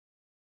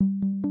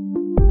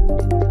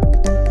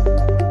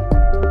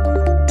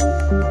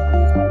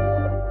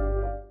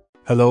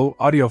Hello,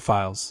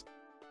 audiophiles.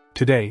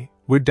 Today,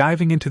 we're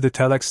diving into the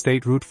Telex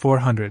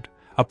SR-400,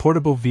 a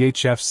portable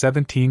VHF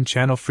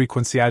 17-channel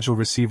frequency agile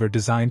receiver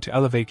designed to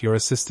elevate your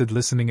assisted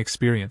listening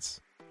experience.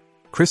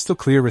 Crystal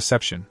clear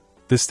reception.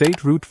 The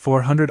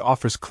SR-400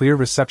 offers clear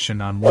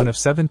reception on one of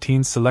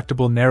 17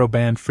 selectable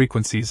narrowband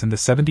frequencies in the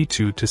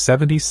 72 to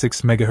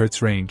 76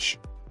 MHz range.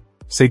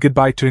 Say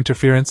goodbye to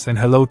interference and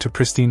hello to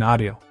pristine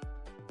audio.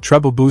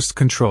 Treble boost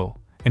control.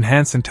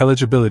 Enhance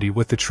intelligibility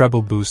with the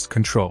treble boost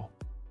control.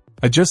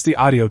 Adjust the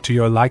audio to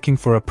your liking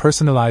for a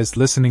personalized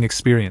listening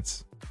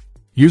experience.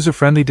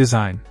 User-friendly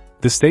design.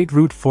 The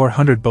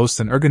SR-400 boasts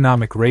an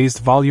ergonomic raised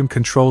volume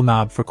control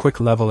knob for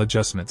quick level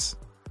adjustments.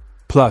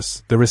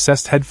 Plus, the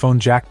recessed headphone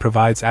jack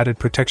provides added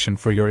protection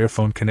for your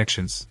earphone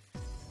connections.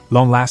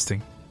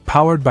 Long-lasting.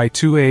 Powered by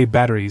 2AA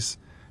batteries,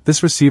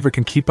 this receiver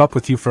can keep up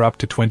with you for up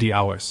to 20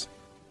 hours.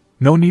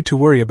 No need to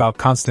worry about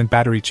constant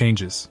battery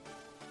changes.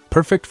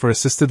 Perfect for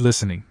assisted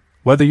listening.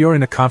 Whether you're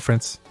in a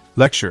conference,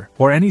 lecture,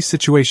 or any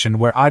situation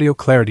where audio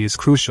clarity is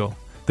crucial,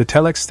 the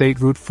Telex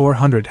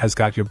SR-400 has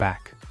got your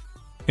back.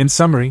 In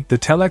summary, the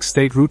Telex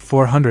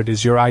SR-400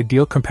 is your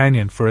ideal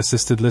companion for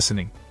assisted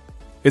listening.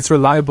 It's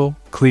reliable,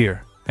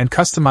 clear, and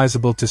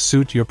customizable to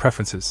suit your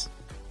preferences.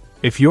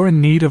 If you're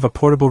in need of a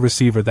portable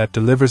receiver that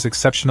delivers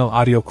exceptional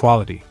audio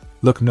quality,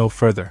 look no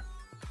further.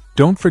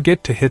 Don't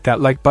forget to hit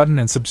that like button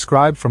and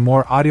subscribe for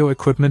more audio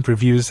equipment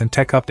reviews and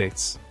tech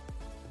updates.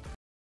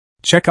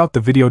 Check out the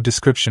video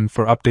description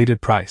for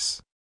updated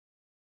price.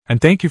 And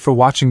thank you for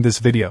watching this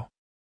video.